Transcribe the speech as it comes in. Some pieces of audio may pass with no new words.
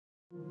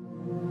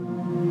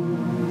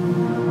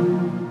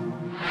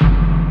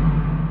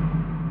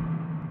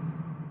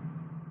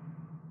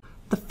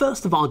The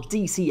first of our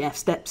DCF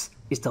steps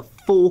is to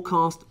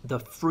forecast the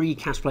free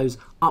cash flows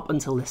up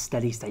until the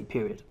steady state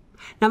period.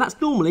 Now that's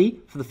normally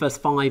for the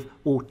first 5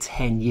 or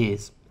 10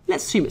 years.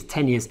 Let's assume it's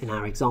 10 years in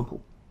our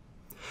example.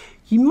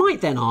 You might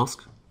then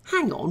ask,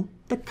 hang on,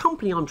 the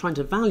company I'm trying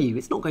to value,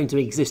 it's not going to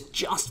exist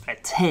just for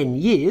 10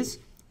 years.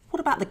 What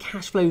about the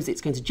cash flows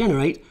it's going to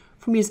generate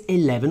from years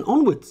 11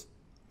 onwards?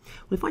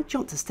 Well, if I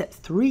jump to step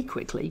 3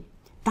 quickly,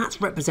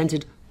 that's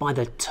represented by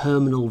the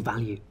terminal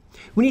value.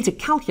 We need to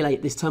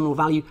calculate this terminal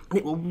value and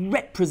it will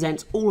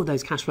represent all of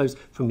those cash flows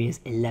from years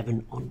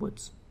 11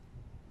 onwards.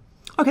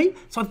 Okay,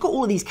 so I've got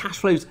all of these cash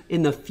flows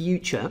in the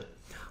future.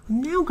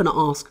 I'm now going to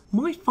ask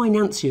my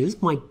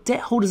financiers, my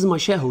debt holders and my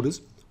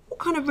shareholders, what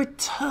kind of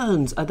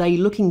returns are they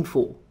looking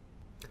for?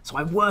 So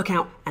I work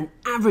out an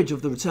average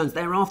of the returns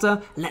they're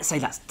after, and let's say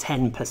that's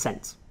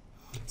 10%.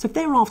 So if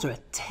they're after a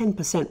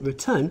 10%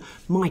 return,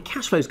 my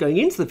cash flows going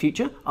into the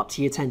future, up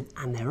to year 10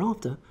 and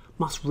thereafter,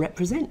 must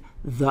represent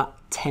that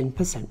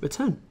 10%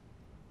 return.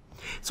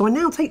 So I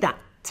now take that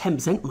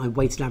 10%, my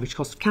weighted average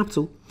cost of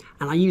capital,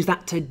 and I use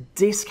that to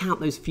discount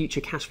those future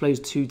cash flows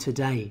to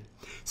today.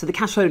 So the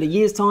cash flow in a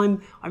year's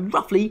time, I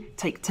roughly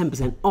take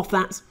 10% off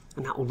that,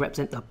 and that will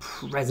represent the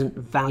present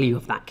value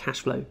of that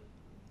cash flow.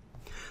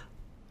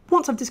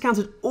 Once I've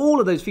discounted all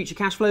of those future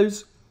cash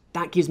flows,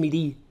 that gives me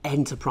the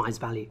enterprise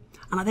value.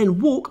 And I then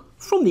walk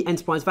from the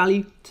enterprise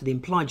value to the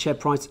implied share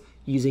price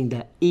using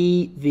the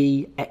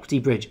EV equity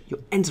bridge, your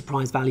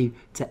enterprise value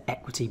to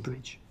equity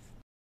bridge.